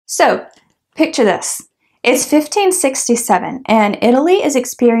So, picture this. It's 1567, and Italy is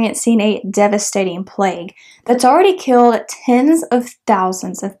experiencing a devastating plague that's already killed tens of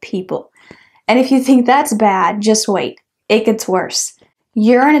thousands of people. And if you think that's bad, just wait. It gets worse.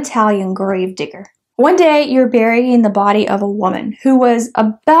 You're an Italian gravedigger. One day, you're burying the body of a woman who was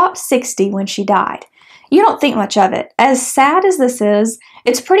about 60 when she died. You don't think much of it. As sad as this is,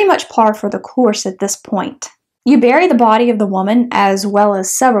 it's pretty much par for the course at this point. You bury the body of the woman, as well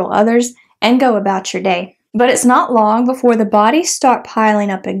as several others, and go about your day. But it's not long before the bodies start piling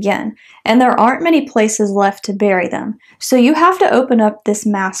up again, and there aren't many places left to bury them, so you have to open up this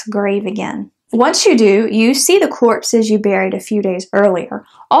mass grave again. Once you do, you see the corpses you buried a few days earlier,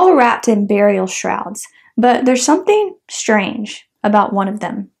 all wrapped in burial shrouds, but there's something strange about one of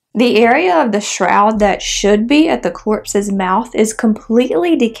them. The area of the shroud that should be at the corpse's mouth is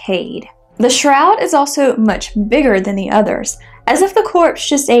completely decayed. The shroud is also much bigger than the others, as if the corpse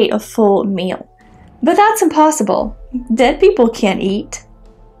just ate a full meal. But that's impossible. Dead people can't eat.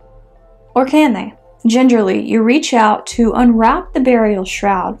 Or can they? Gingerly, you reach out to unwrap the burial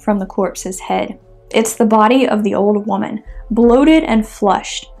shroud from the corpse's head. It's the body of the old woman, bloated and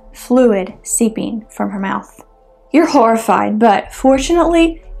flushed, fluid seeping from her mouth. You're horrified, but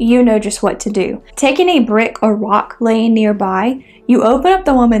fortunately, you know just what to do. Taking a brick or rock laying nearby, you open up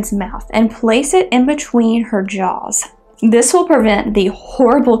the woman's mouth and place it in between her jaws. This will prevent the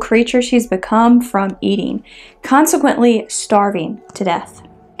horrible creature she's become from eating, consequently starving to death.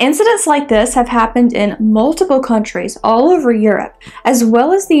 Incidents like this have happened in multiple countries all over Europe, as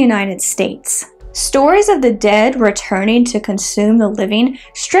well as the United States. Stories of the dead returning to consume the living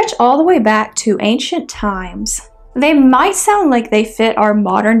stretch all the way back to ancient times. They might sound like they fit our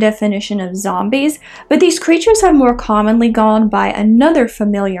modern definition of zombies, but these creatures have more commonly gone by another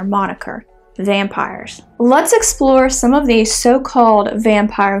familiar moniker: vampires. Let's explore some of these so-called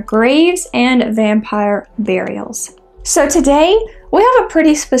vampire graves and vampire burials. So today, we have a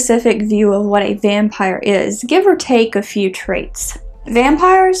pretty specific view of what a vampire is, give or take a few traits.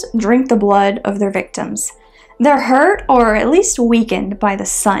 Vampires drink the blood of their victims. They're hurt or at least weakened by the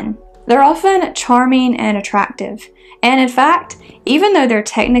sun. They're often charming and attractive. And in fact, even though they're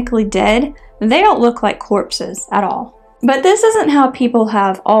technically dead, they don't look like corpses at all. But this isn't how people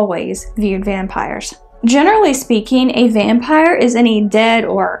have always viewed vampires. Generally speaking, a vampire is any dead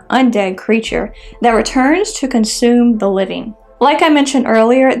or undead creature that returns to consume the living. Like I mentioned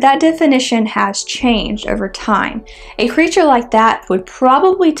earlier, that definition has changed over time. A creature like that would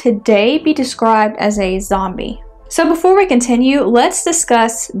probably today be described as a zombie. So before we continue, let's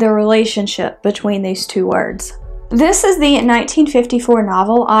discuss the relationship between these two words. This is the 1954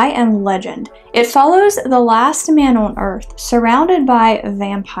 novel I Am Legend. It follows the last man on Earth surrounded by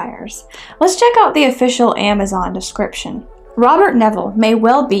vampires. Let's check out the official Amazon description. Robert Neville may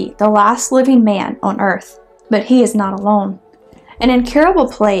well be the last living man on Earth, but he is not alone. An incurable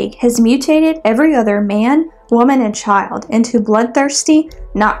plague has mutated every other man, woman, and child into bloodthirsty,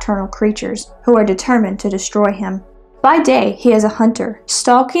 nocturnal creatures who are determined to destroy him. By day, he is a hunter,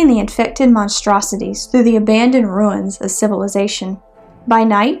 stalking the infected monstrosities through the abandoned ruins of civilization. By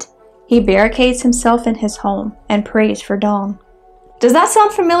night, he barricades himself in his home and prays for dawn. Does that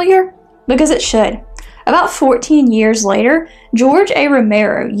sound familiar? Because it should. About 14 years later, George A.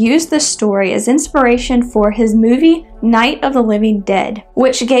 Romero used this story as inspiration for his movie Night of the Living Dead,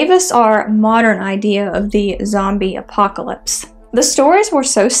 which gave us our modern idea of the zombie apocalypse. The stories were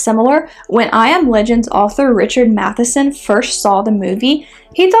so similar, when I Am Legend's author Richard Matheson first saw the movie,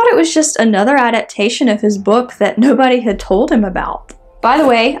 he thought it was just another adaptation of his book that nobody had told him about. By the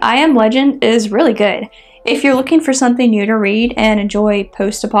way, I Am Legend is really good. If you're looking for something new to read and enjoy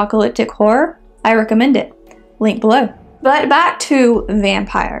post-apocalyptic horror, I recommend it. Link below. But back to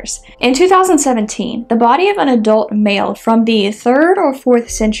vampires. In 2017, the body of an adult male from the 3rd or 4th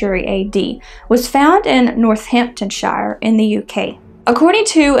century AD was found in Northamptonshire in the UK. According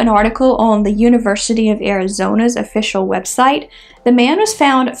to an article on the University of Arizona's official website, the man was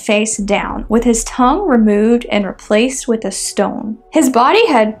found face down, with his tongue removed and replaced with a stone. His body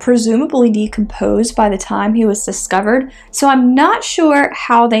had presumably decomposed by the time he was discovered, so I'm not sure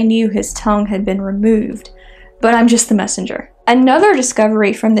how they knew his tongue had been removed. But I'm just the messenger. Another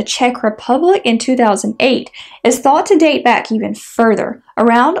discovery from the Czech Republic in 2008 is thought to date back even further,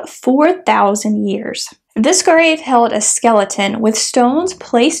 around 4,000 years. This grave held a skeleton with stones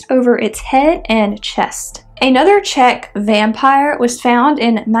placed over its head and chest. Another Czech vampire was found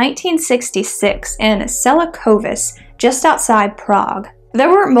in 1966 in Selakovice, just outside Prague. There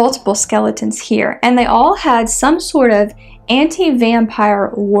were multiple skeletons here, and they all had some sort of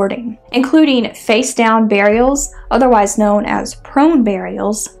anti-vampire warding, including face-down burials, otherwise known as prone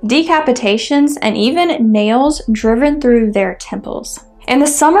burials, decapitations, and even nails driven through their temples. In the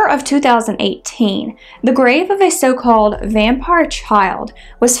summer of 2018, the grave of a so-called vampire child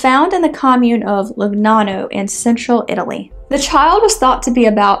was found in the commune of Legnano in central Italy. The child was thought to be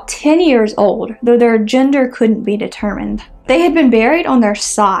about 10 years old, though their gender couldn't be determined. They had been buried on their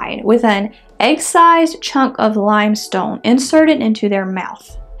side with an egg-sized chunk of limestone inserted into their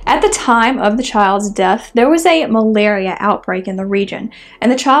mouth. At the time of the child's death, there was a malaria outbreak in the region,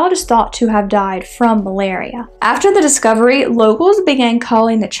 and the child is thought to have died from malaria. After the discovery, locals began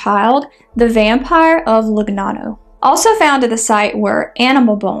calling the child the Vampire of Legnano. Also found at the site were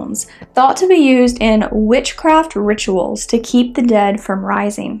animal bones, thought to be used in witchcraft rituals to keep the dead from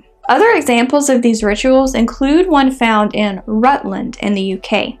rising. Other examples of these rituals include one found in Rutland in the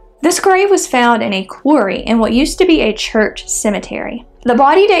UK. This grave was found in a quarry in what used to be a church cemetery. The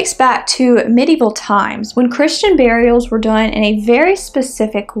body dates back to medieval times when Christian burials were done in a very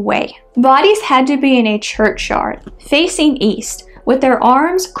specific way. Bodies had to be in a churchyard, facing east, with their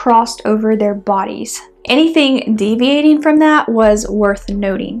arms crossed over their bodies. Anything deviating from that was worth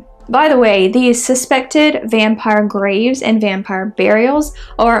noting. By the way, these suspected vampire graves and vampire burials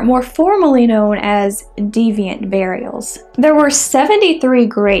are more formally known as deviant burials. There were 73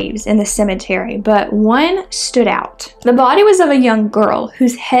 graves in the cemetery, but one stood out. The body was of a young girl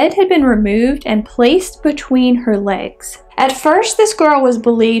whose head had been removed and placed between her legs. At first, this girl was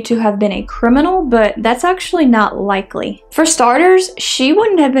believed to have been a criminal, but that's actually not likely. For starters, she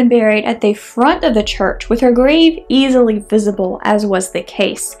wouldn't have been buried at the front of the church with her grave easily visible, as was the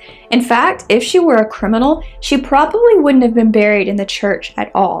case. In fact, if she were a criminal, she probably wouldn't have been buried in the church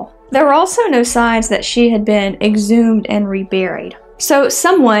at all. There were also no signs that she had been exhumed and reburied. So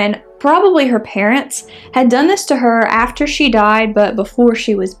someone, probably her parents, had done this to her after she died but before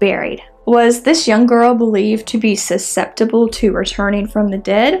she was buried. Was this young girl believed to be susceptible to returning from the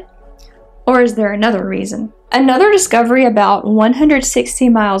dead? Or is there another reason? Another discovery about 160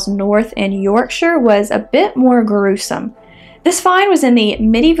 miles north in Yorkshire was a bit more gruesome. This find was in the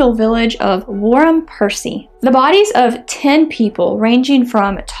medieval village of Warham Percy. The bodies of 10 people, ranging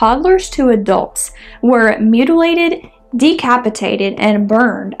from toddlers to adults, were mutilated, decapitated, and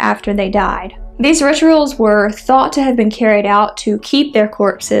burned after they died. These rituals were thought to have been carried out to keep their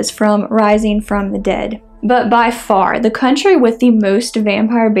corpses from rising from the dead. But by far, the country with the most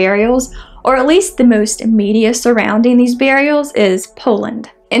vampire burials, or at least the most media surrounding these burials, is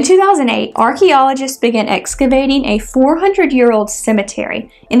Poland. In 2008, archaeologists began excavating a 400-year-old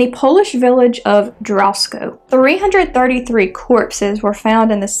cemetery in the Polish village of Drawsko. 333 corpses were found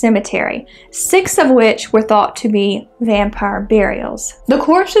in the cemetery, 6 of which were thought to be vampire burials. The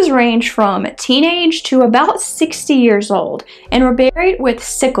corpses range from teenage to about 60 years old and were buried with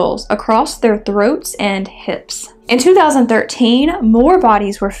sickles across their throats and hips. In 2013, more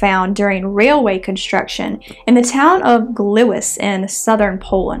bodies were found during railway construction in the town of Gliwice in southern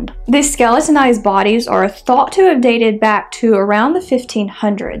Poland. These skeletonized bodies are thought to have dated back to around the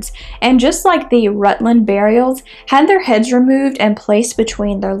 1500s, and just like the Rutland burials, had their heads removed and placed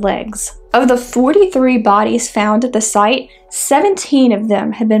between their legs. Of the 43 bodies found at the site, 17 of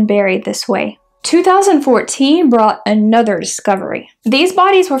them had been buried this way. 2014 brought another discovery. These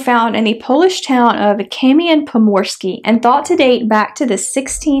bodies were found in the Polish town of Kamień Pomorski and thought to date back to the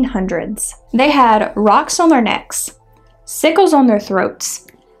 1600s. They had rocks on their necks, sickles on their throats,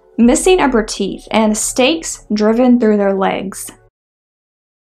 missing upper teeth, and stakes driven through their legs.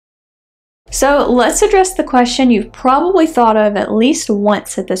 So let's address the question you've probably thought of at least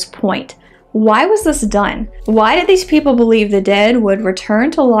once at this point. Why was this done? Why did these people believe the dead would return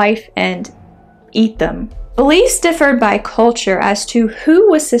to life and eat them? Beliefs differed by culture as to who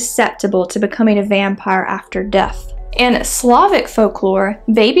was susceptible to becoming a vampire after death. In Slavic folklore,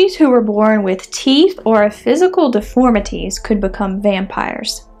 babies who were born with teeth or physical deformities could become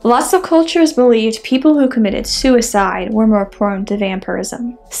vampires. Lots of cultures believed people who committed suicide were more prone to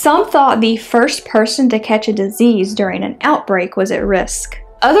vampirism. Some thought the first person to catch a disease during an outbreak was at risk.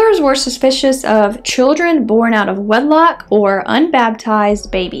 Others were suspicious of children born out of wedlock or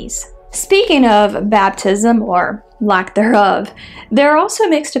unbaptized babies. Speaking of baptism, or lack thereof, there are also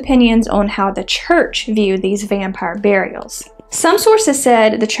mixed opinions on how the church viewed these vampire burials. Some sources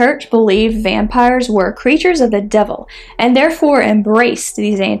said the church believed vampires were creatures of the devil and therefore embraced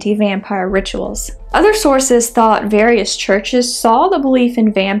these anti-vampire rituals. Other sources thought various churches saw the belief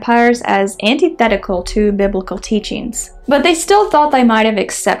in vampires as antithetical to biblical teachings, but they still thought they might have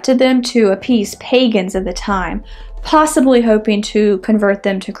accepted them to appease pagans of the time, possibly hoping to convert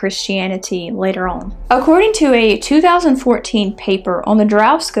them to Christianity later on. According to a 2014 paper on the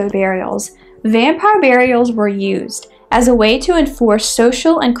Drowsko burials, vampire burials were used as a way to enforce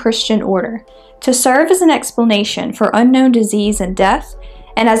social and Christian order, to serve as an explanation for unknown disease and death,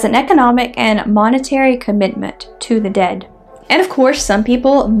 and as an economic and monetary commitment to the dead. And of course, some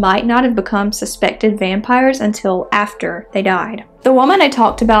people might not have become suspected vampires until after they died. The woman I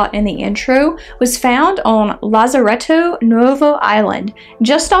talked about in the intro was found on Lazaretto Nuovo Island,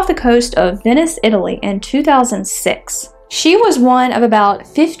 just off the coast of Venice, Italy in 2006. She was one of about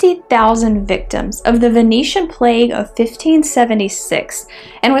 50,000 victims of the Venetian plague of 1576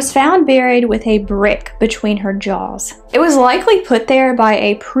 and was found buried with a brick between her jaws. It was likely put there by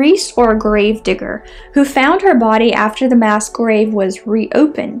a priest or a grave digger who found her body after the mass grave was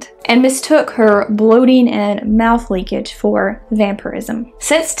reopened and mistook her bloating and mouth leakage for vampirism.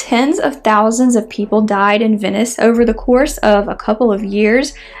 Since tens of thousands of people died in Venice over the course of a couple of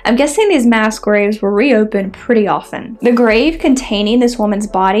years, I'm guessing these mass graves were reopened pretty often. The grave containing this woman's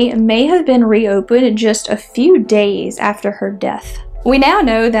body may have been reopened just a few days after her death. We now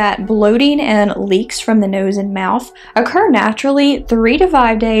know that bloating and leaks from the nose and mouth occur naturally 3 to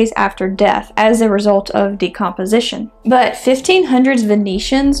 5 days after death as a result of decomposition. But 1500s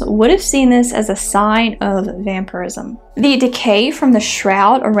Venetians would have seen this as a sign of vampirism. The decay from the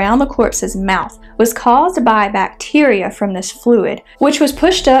shroud around the corpse's mouth was caused by bacteria from this fluid, which was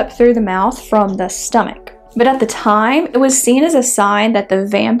pushed up through the mouth from the stomach. But at the time, it was seen as a sign that the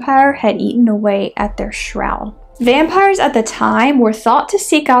vampire had eaten away at their shroud. Vampires at the time were thought to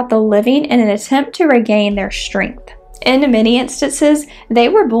seek out the living in an attempt to regain their strength. In many instances, they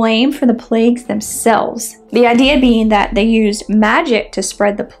were blamed for the plagues themselves, the idea being that they used magic to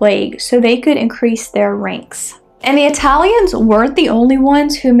spread the plague so they could increase their ranks. And the Italians weren't the only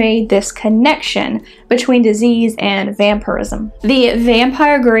ones who made this connection between disease and vampirism. The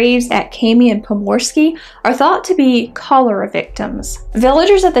vampire graves at Kami and Pomorski are thought to be cholera victims.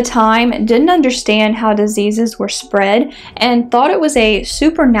 Villagers at the time didn't understand how diseases were spread and thought it was a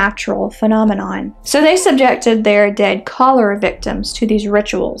supernatural phenomenon. So they subjected their dead cholera victims to these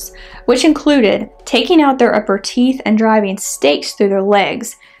rituals, which included taking out their upper teeth and driving stakes through their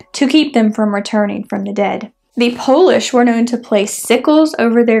legs to keep them from returning from the dead. The Polish were known to place sickles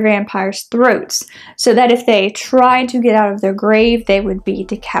over their vampires' throats, so that if they tried to get out of their grave, they would be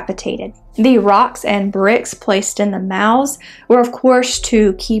decapitated. The rocks and bricks placed in the mouths were, of course,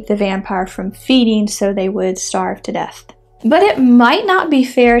 to keep the vampire from feeding, so they would starve to death. But it might not be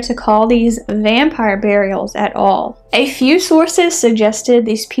fair to call these vampire burials at all. A few sources suggested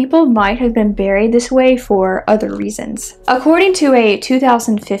these people might have been buried this way for other reasons. According to a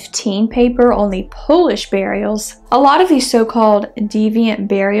 2015 paper on the Polish burials, a lot of these so-called deviant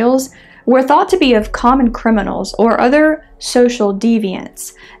burials were thought to be of common criminals or other social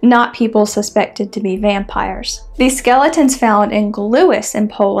deviants, not people suspected to be vampires. The skeletons found in Gliwice in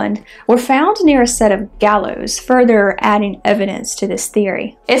Poland were found near a set of gallows, further adding evidence to this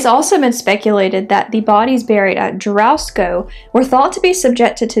theory. It's also been speculated that the bodies buried at Drowsko were thought to be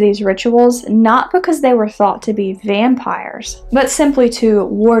subjected to these rituals not because they were thought to be vampires, but simply to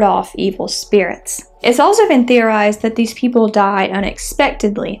ward off evil spirits. It's also been theorized that these people died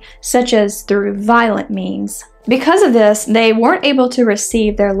unexpectedly, such as through violent means. Because of this, they weren't able to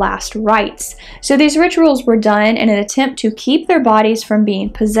receive their last rites, so these rituals were done in an attempt to keep their bodies from being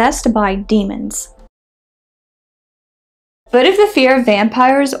possessed by demons. But if the fear of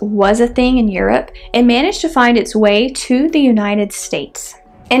vampires was a thing in Europe, it managed to find its way to the United States.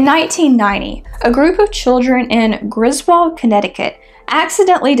 In 1990, a group of children in Griswold, Connecticut,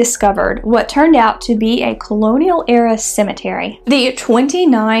 accidentally discovered what turned out to be a colonial-era cemetery. The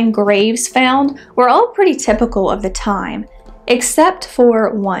 29 graves found were all pretty typical of the time, except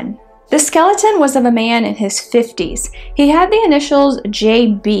for one. The skeleton was of a man in his 50s. He had the initials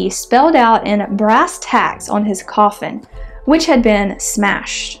JB spelled out in brass tacks on his coffin, which had been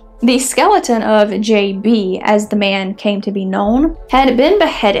smashed. The skeleton of JB, as the man came to be known, had been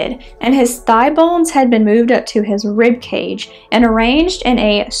beheaded, and his thigh bones had been moved up to his rib cage and arranged in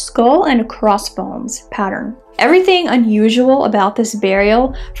a skull and crossbones pattern. Everything unusual about this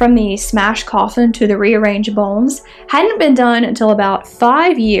burial, from the smashed coffin to the rearranged bones, hadn't been done until about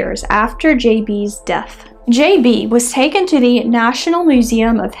 5 years after JB's death. JB was taken to the National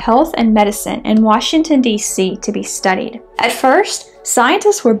Museum of Health and Medicine in Washington, D.C. to be studied. At first,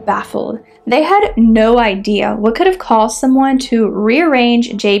 scientists were baffled. They had no idea what could have caused someone to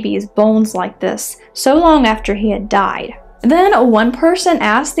rearrange JB's bones like this so long after he had died. Then one person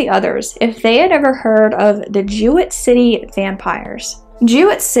asked the others if they had ever heard of the Jewett City vampires.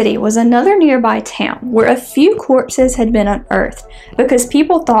 Jewett City was another nearby town where a few corpses had been unearthed because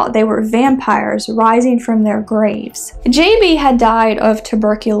people thought they were vampires rising from their graves. JB had died of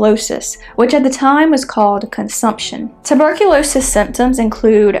tuberculosis, which at the time was called consumption. Tuberculosis symptoms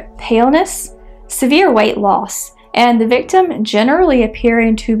include paleness, severe weight loss, and the victim generally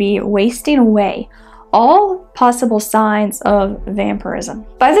appearing to be wasting away, all possible signs of vampirism.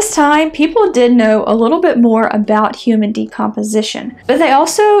 By this time, people did know a little bit more about human decomposition, but they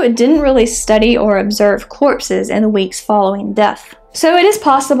also didn't really study or observe corpses in the weeks following death. So it is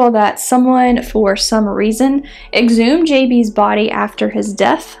possible that someone, for some reason, exhumed JB's body after his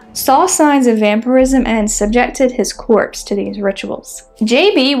death, saw signs of vampirism, and subjected his corpse to these rituals.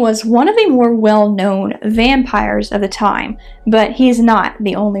 JB was one of the more well-known vampires of the time, but he's not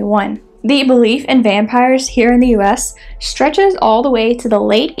the only one. The belief in vampires here in the US stretches all the way to the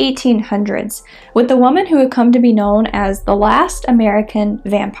late 1800s, with the woman who would come to be known as the last American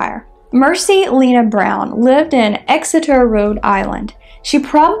vampire. Mercy Lena Brown lived in Exeter, Rhode Island. She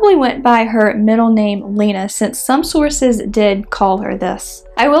probably went by her middle name Lena, since some sources did call her this.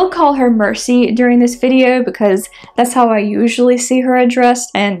 I will call her Mercy during this video because that's how I usually see her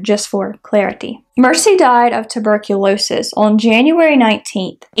addressed, and just for clarity. Mercy died of tuberculosis on January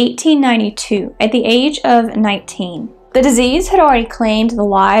 19th, 1892, at the age of 19. The disease had already claimed the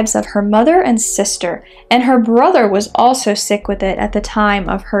lives of her mother and sister, and her brother was also sick with it at the time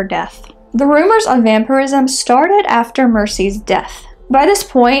of her death. The rumors of vampirism started after Mercy's death. By this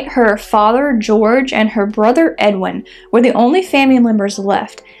point, her father, George, and her brother, Edwin, were the only family members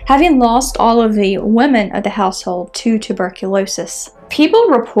left, having lost all of the women of the household to tuberculosis. People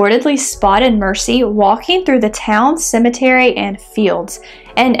reportedly spotted Mercy walking through the town cemetery and fields,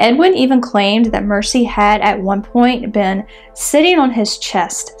 and Edwin even claimed that Mercy had at one point been sitting on his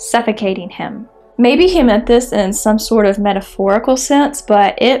chest, suffocating him. Maybe he meant this in some sort of metaphorical sense,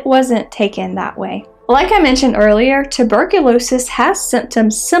 but it wasn't taken that way. Like I mentioned earlier, tuberculosis has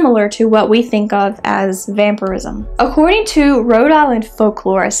symptoms similar to what we think of as vampirism. According to Rhode Island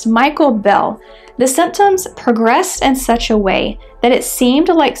folklorist Michael Bell, the symptoms progressed in such a way that it seemed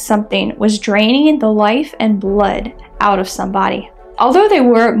like something was draining the life and blood out of somebody. Although they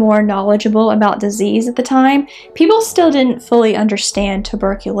were more knowledgeable about disease at the time, people still didn't fully understand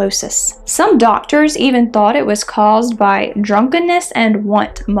tuberculosis. Some doctors even thought it was caused by drunkenness and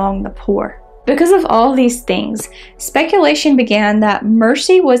want among the poor. Because of all these things, speculation began that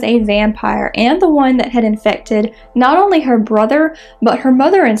Mercy was a vampire and the one that had infected not only her brother, but her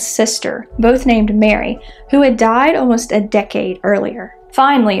mother and sister, both named Mary, who had died almost a decade earlier.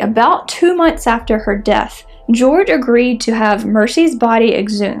 Finally, about 2 months after her death, George agreed to have Mercy's body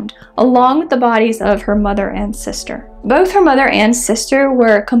exhumed, along with the bodies of her mother and sister. Both her mother and sister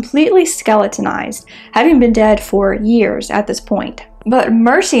were completely skeletonized, having been dead for years at this point. But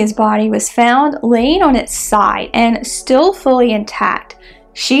Mercy's body was found laying on its side and still fully intact.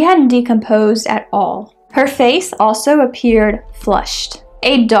 She hadn't decomposed at all. Her face also appeared flushed.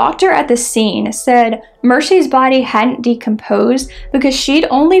 A doctor at the scene said Mercy's body hadn't decomposed because she'd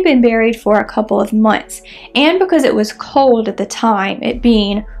only been buried for a couple of months, and because it was cold at the time, it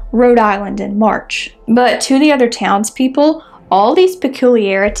being Rhode Island in March. But to the other townspeople, all these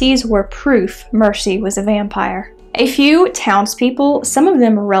peculiarities were proof Mercy was a vampire. A few townspeople, some of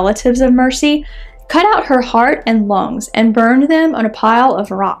them relatives of Mercy, cut out her heart and lungs and burned them on a pile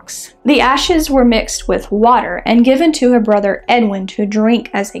of rocks. The ashes were mixed with water and given to her brother Edwin to drink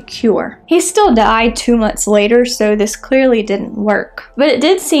as a cure. He still died 2 months later, so this clearly didn't work. But it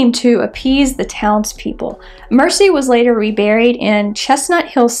did seem to appease the townspeople. Mercy was later reburied in Chestnut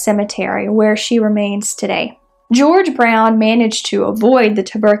Hill Cemetery, where she remains today. George Brown managed to avoid the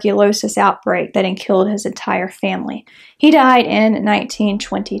tuberculosis outbreak that had killed his entire family. He died in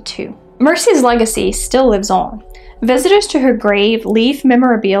 1922. Mercy's legacy still lives on. Visitors to her grave leave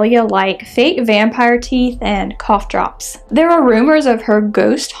memorabilia like fake vampire teeth and cough drops. There are rumors of her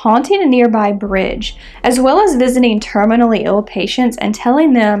ghost haunting a nearby bridge, as well as visiting terminally ill patients and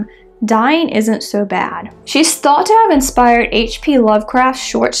telling them dying isn't so bad. She's thought to have inspired H.P. Lovecraft's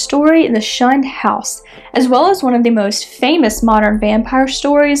short story The Shunned House, as well as one of the most famous modern vampire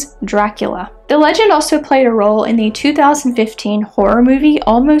stories, Dracula. The legend also played a role in the 2015 horror movie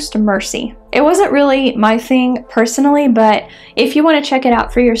Almost Mercy. It wasn't really my thing personally, but if you want to check it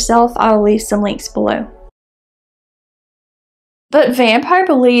out for yourself, I'll leave some links below. But vampire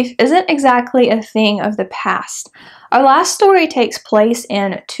belief isn't exactly a thing of the past. Our last story takes place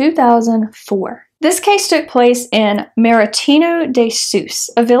in 2004. This case took place in Maritino de Sus,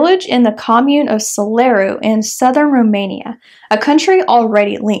 a village in the commune of Salero in southern Romania, a country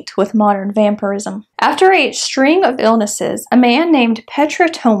already linked with modern vampirism. After a string of illnesses, a man named Petre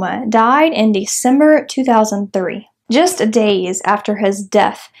Toma died in December 2003. Just days after his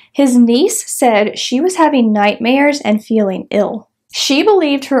death, his niece said she was having nightmares and feeling ill. She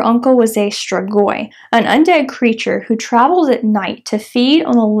believed her uncle was a strigoi, an undead creature who traveled at night to feed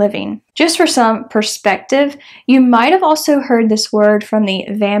on the living. Just for some perspective, you might have also heard this word from the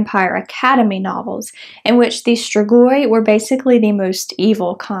Vampire Academy novels, in which the strigoi were basically the most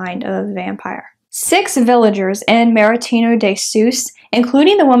evil kind of vampire. 6 villagers in Maritino de Sus,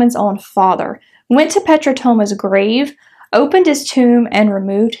 including the woman's own father, went to Petre Toma's grave, opened his tomb, and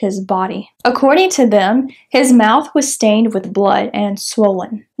removed his body. According to them, his mouth was stained with blood and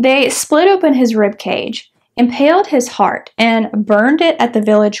swollen. They split open his rib cage, impaled his heart, and burned it at the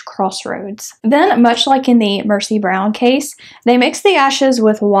village crossroads. Then, much like in the Mercy Brown case, they mixed the ashes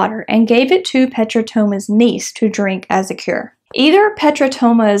with water and gave it to Petre Toma's niece to drink as a cure. Either Petre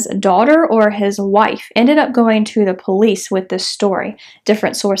Toma's daughter or his wife ended up going to the police with this story.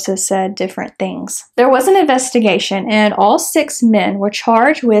 Different sources said different things. There was an investigation, and all 6 men were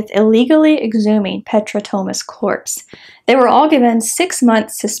charged with illegally exhuming Petre Toma's corpse. They were all given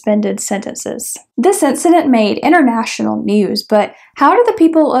 6-month suspended sentences. This incident made international news, but how do the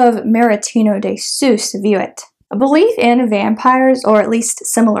people of Maritino de Sus view it? A belief in vampires, or at least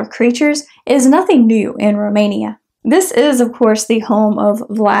similar creatures, is nothing new in Romania. This is, of course, the home of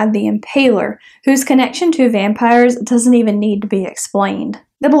Vlad the Impaler, whose connection to vampires doesn't even need to be explained.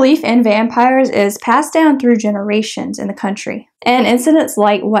 The belief in vampires is passed down through generations in the country, and incidents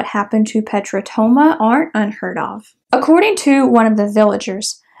like what happened to Petre Toma aren't unheard of. According to one of the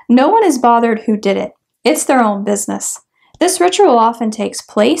villagers, no one is bothered who did it. It's their own business. This ritual often takes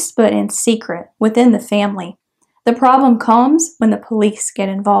place, but in secret, within the family. The problem comes when the police get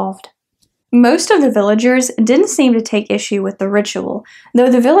involved. Most of the villagers didn't seem to take issue with the ritual, though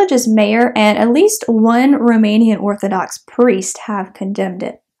the village's mayor and at least one Romanian Orthodox priest have condemned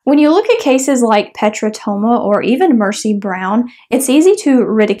it. When you look at cases like Petre Toma or even Mercy Brown, it's easy to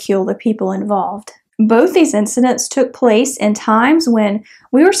ridicule the people involved. Both these incidents took place in times when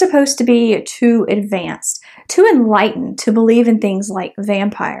we were supposed to be too advanced, too enlightened to believe in things like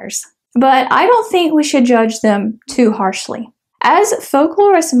vampires. But I don't think we should judge them too harshly. As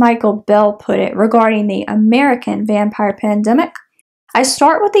folklorist Michael Bell put it regarding the American vampire pandemic, I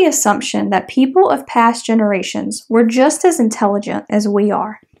start with the assumption that people of past generations were just as intelligent as we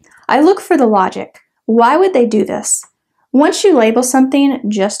are. I look for the logic. Why would they do this? Once you label something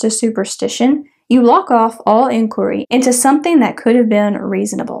just a superstition, you lock off all inquiry into something that could have been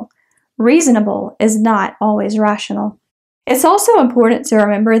reasonable. Reasonable is not always rational. It's also important to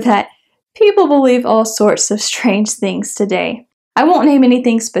remember that people believe all sorts of strange things today. I won't name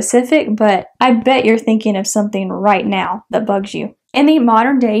anything specific, but I bet you're thinking of something right now that bugs you. In the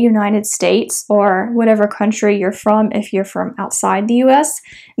modern day United States, or whatever country you're from if you're from outside the US,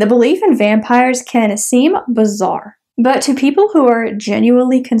 the belief in vampires can seem bizarre. But to people who are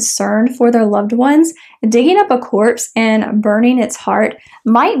genuinely concerned for their loved ones, digging up a corpse and burning its heart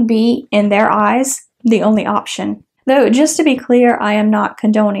might be, in their eyes, the only option. Though, just to be clear, I am not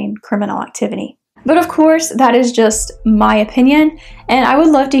condoning criminal activity. But of course, that is just my opinion, and I would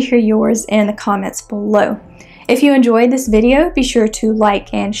love to hear yours in the comments below. If you enjoyed this video, be sure to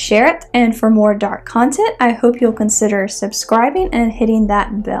like and share it, and for more dark content, I hope you'll consider subscribing and hitting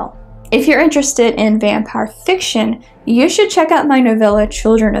that bell. If you're interested in vampire fiction, you should check out my novella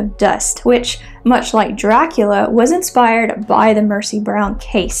Children of Dust, which, much like Dracula, was inspired by the Mercy Brown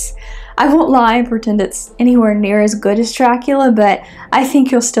case. I won't lie and pretend it's anywhere near as good as Dracula, but I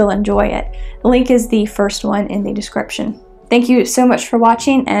think you'll still enjoy it. The link is the first one in the description. Thank you so much for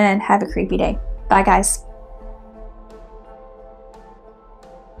watching, and have a creepy day. Bye, guys.